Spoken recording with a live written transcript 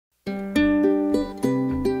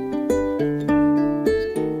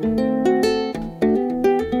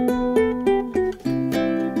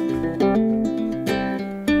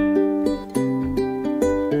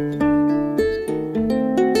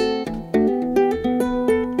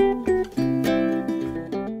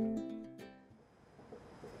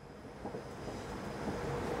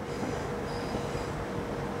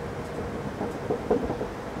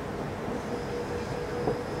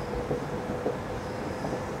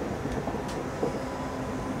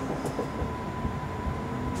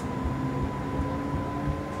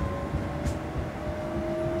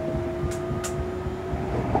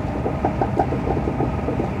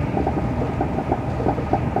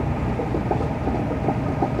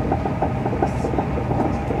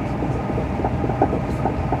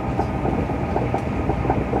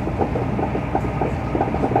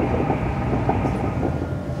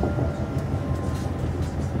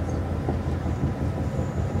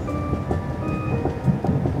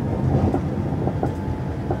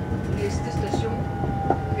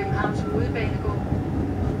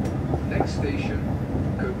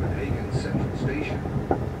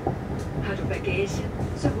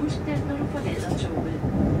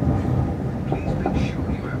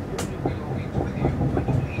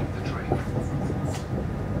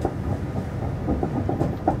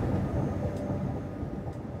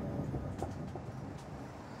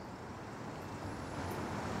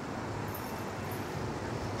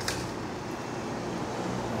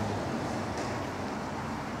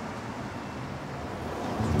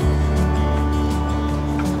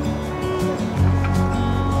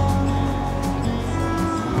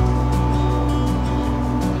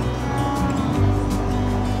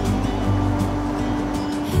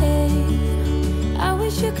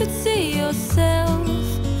could see yourself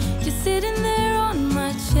just sitting there on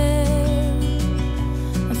my chair.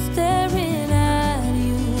 I'm staring at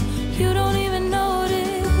you, you don't even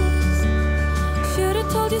notice.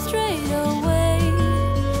 Should've told you straight away,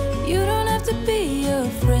 you don't have to be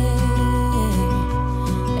afraid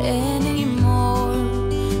anymore.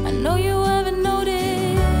 I know you haven't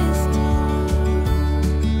noticed.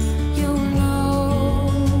 You know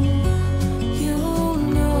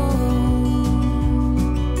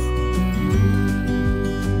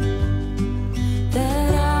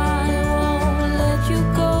that I won't let you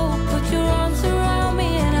go. Put your arms around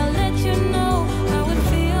me and I'll let you know how it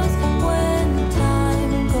feels when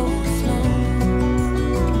time goes slow.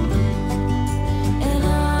 And I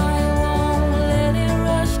won't let it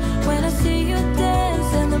rush when I see you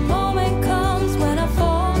dance, and the moment comes when I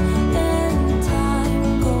fall and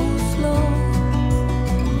time goes slow.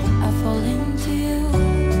 I fall into you.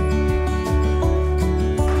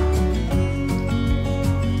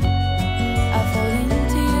 I fall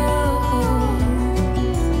into you.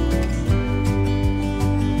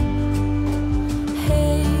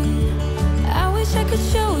 Hey, I wish I could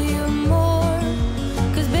show you more,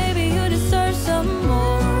 'cause baby you deserve some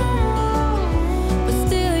more. But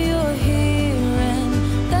still you're here and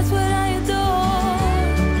that's what I adore.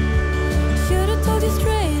 Should've told you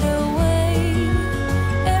straight away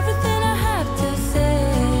everything I have to say,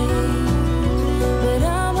 but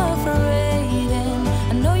I'm afraid and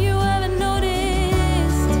I know you haven't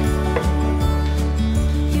noticed.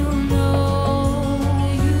 You know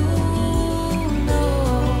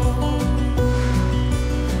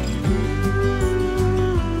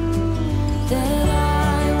that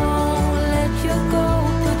I won't let you go.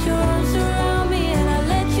 Put your arms around me and I'll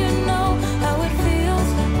let you know how it feels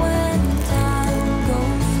when time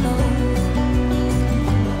goes slow.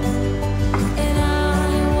 And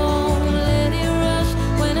I won't let it rush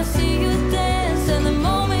when I see you dance, and the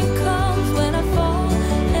moment comes when I fall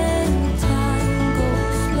and time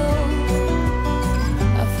goes slow.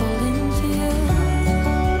 I fall into you.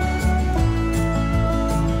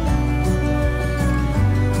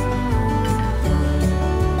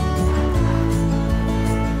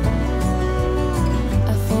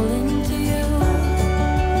 I fall into you.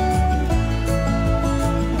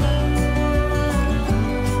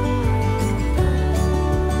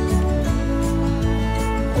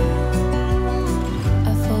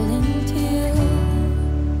 I fall into you.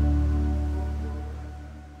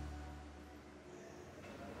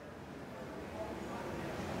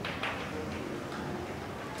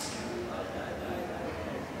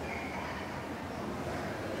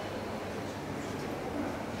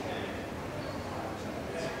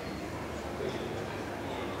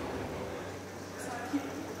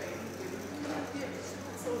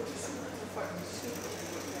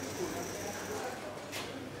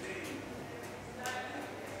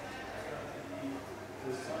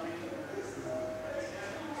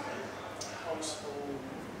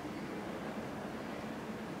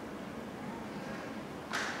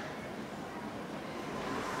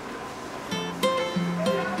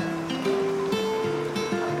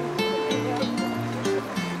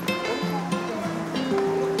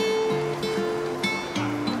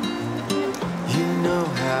 You know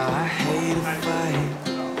how I hate a fight,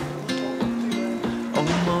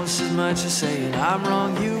 almost as much as saying I'm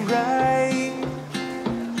wrong, you right.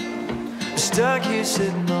 Stuck here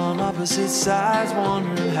sitting on opposite sides,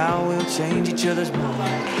 wondering how we'll change each other's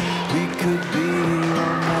mind. We could be here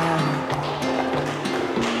all night.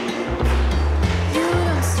 You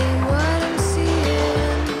don't see what I'm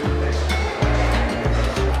seeing.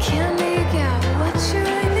 I can't make out what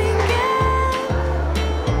you're aiming at.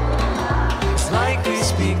 It's like we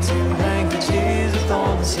speak two languages with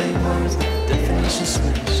all the same words, definition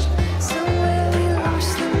switched. Somewhere we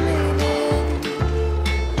lost the meaning.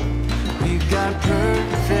 We've got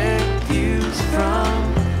perfect views from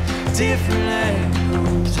different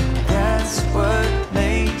angles. That's what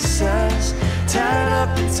makes us tied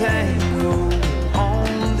up and tangled.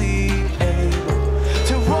 Only able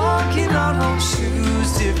to walk in our own shoes,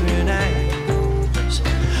 different angles.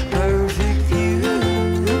 Perfect view.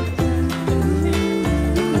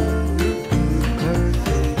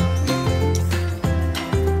 Perfect view.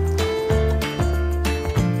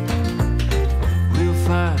 We'll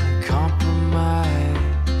find a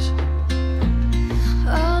compromise.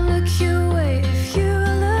 I'll look your way if you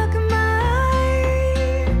look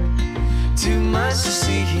mine. Too much to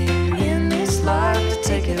see here in this life to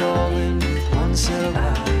take it all in with one set of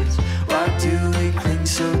eyes. Why do we cling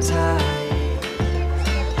so tight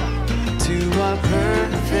to our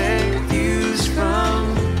perfect views from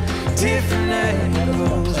different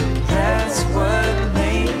angles? That's what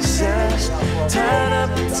makes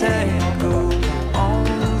tango.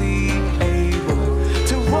 Only able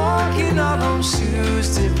to walk in our own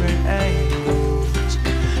shoes, different angles,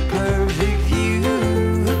 perfect view.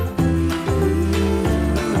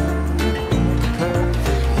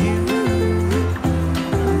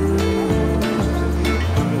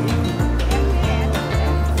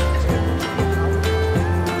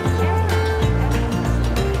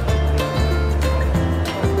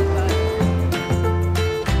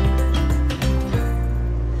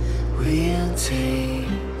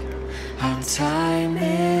 Time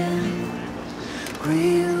in,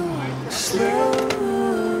 we'll walk slow,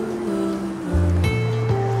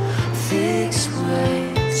 fixed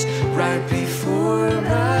ways right before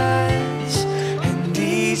us, and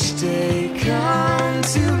each day come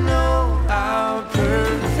to know our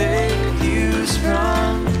perfect views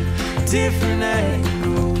from different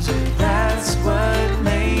angles. That's what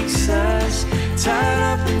makes us tied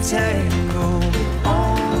up and tangled.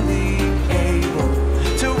 Only able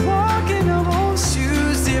to walk in our own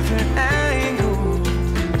shoes, different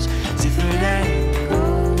angles,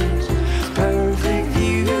 perfect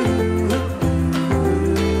view.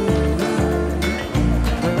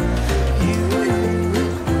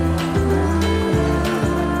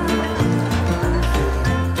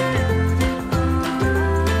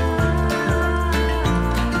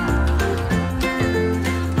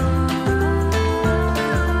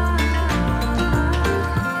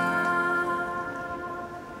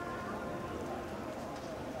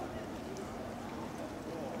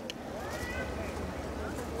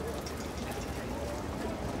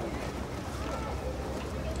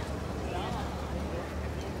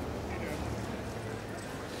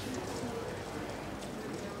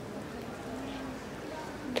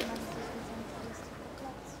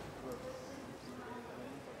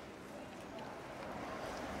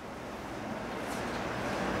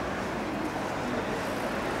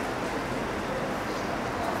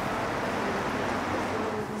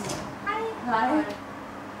 Hi.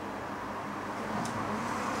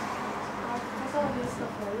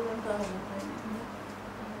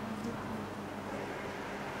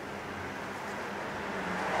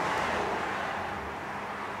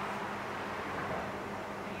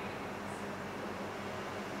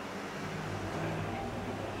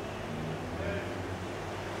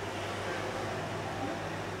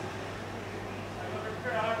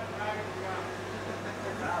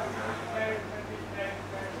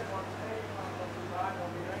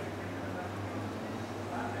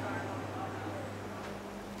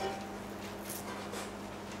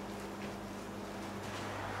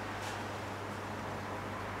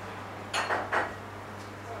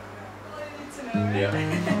 Yeah.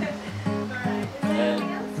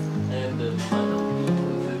 and the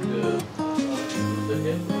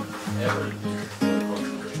average.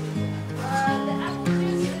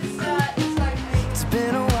 It's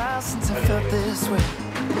been a while since I felt this way.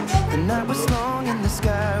 The night was long and the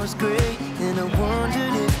sky was gray, and I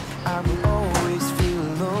wondered if I would always feel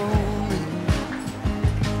lonely.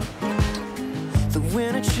 The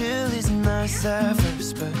winter chill is nice at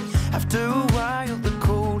first, but after a while the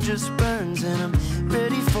cold just burns, and I'm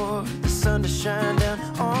ready for the sun to shine down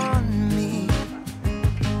on me.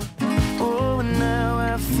 Oh, and now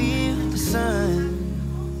I feel the sun.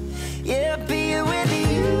 Yeah, being with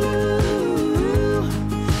you.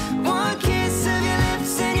 One kiss of your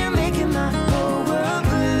lips and you're making my whole world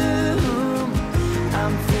bloom.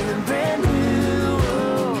 I'm feeling brand new,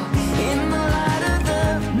 in the light of the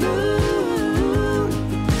moon.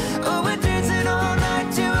 Oh, we're dancing all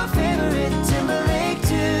night to a favorite Timberlake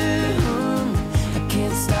tune. I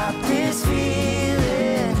can't stop this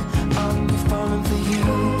feeling, I'm falling for you.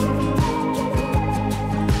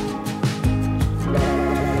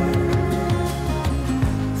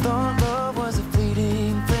 Thought love was a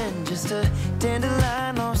fleeting friend, just a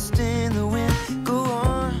dandelion lost in the wind. Go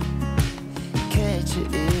on, catch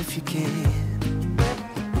it if you can.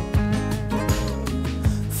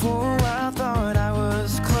 For a while thought I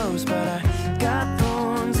was close, but I got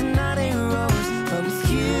thorns and not a rose. But with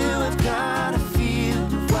you I've got a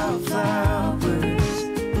field of wildflowers.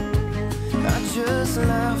 I just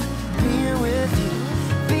love being with you,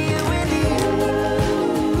 being with you.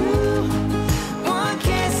 One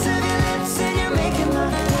kiss of your lips and you're making my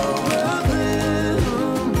whole world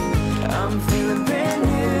bloom. I'm feeling brand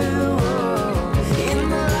new, in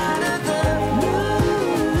the light of the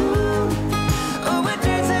moon. Oh, we're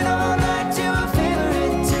dancing all night to a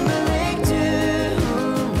favorite Timberlake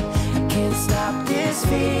tune. I can't stop this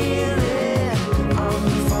feeling, I'm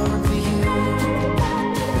falling for you.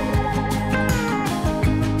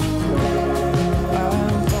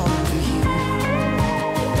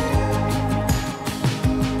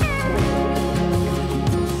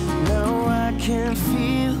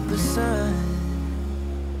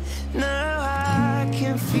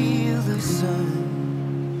 sun.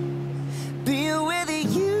 Being with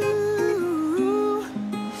you,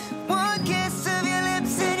 one kiss of your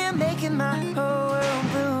lips and you're making my whole world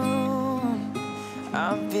bloom.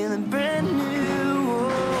 I'm feeling brand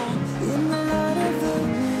new in the light of the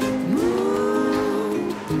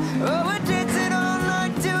moon. Oh, we're dancing all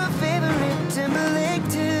night to a favorite Timberlake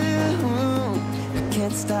tune. I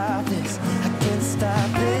can't stop this, I can't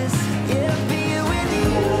stop this. Yeah, being with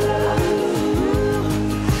you.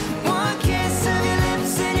 One kiss of your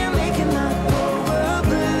lips and you're making my whole world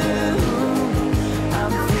bloom.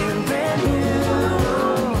 I'm feeling brand new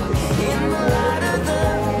in the light of the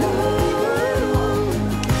moon.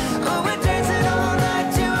 Oh, we're dancing all night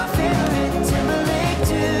to a favorite Timberlake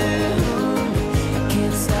tune. I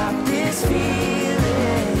can't stop this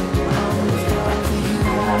feeling. I'm with you.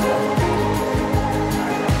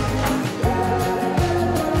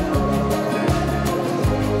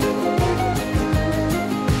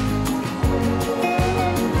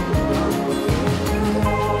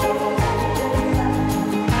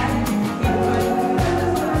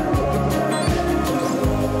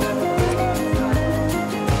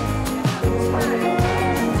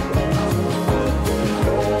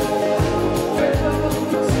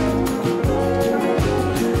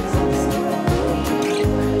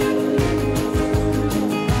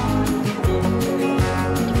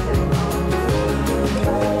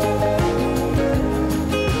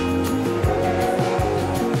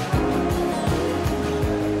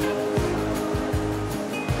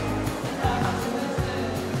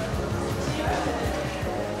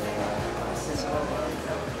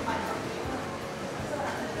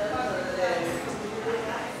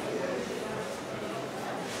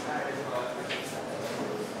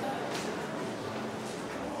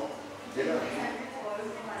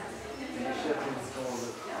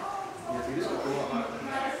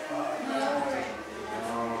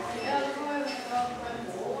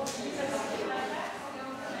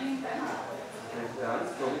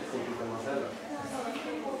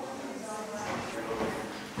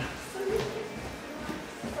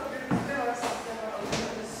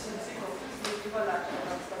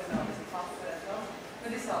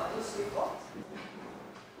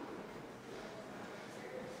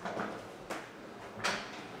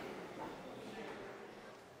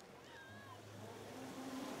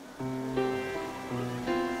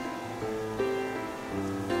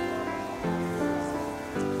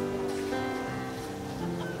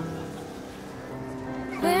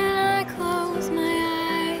 When I close my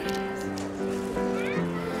eyes,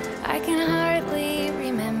 I can hardly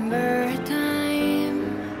remember a time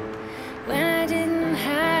when I didn't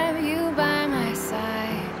have you by my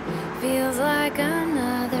side. Feels like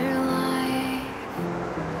another life.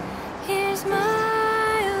 Here's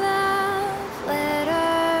my love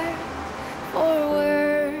letter, for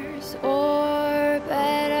worse or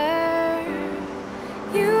better.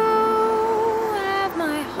 You have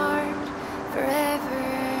my heart forever.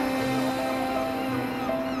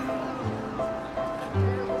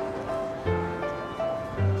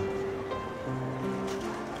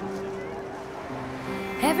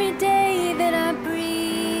 Every day that I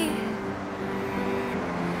breathe,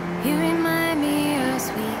 you remind me how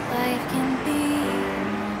sweet life can be.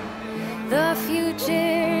 The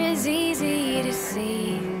future is easy to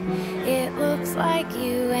see. It looks like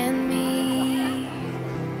you and me.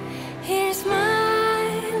 Here's my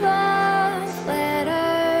love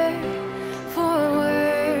letter, for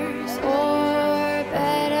worse or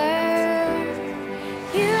better.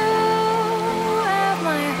 You have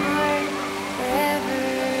my heart forever.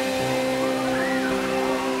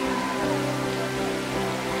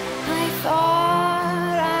 I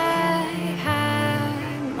thought I had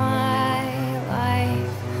my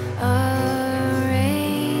life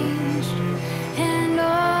arranged, and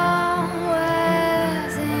all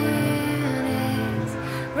was in its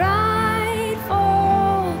rightful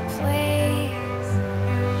place.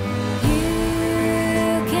 You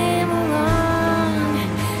came along,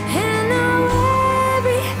 and now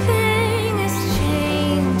everything has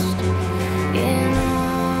changed in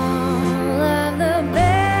all of the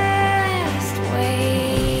best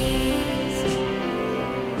ways.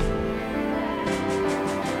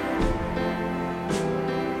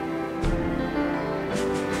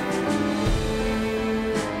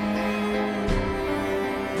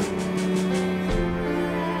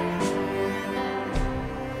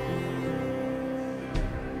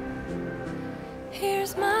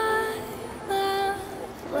 Here's my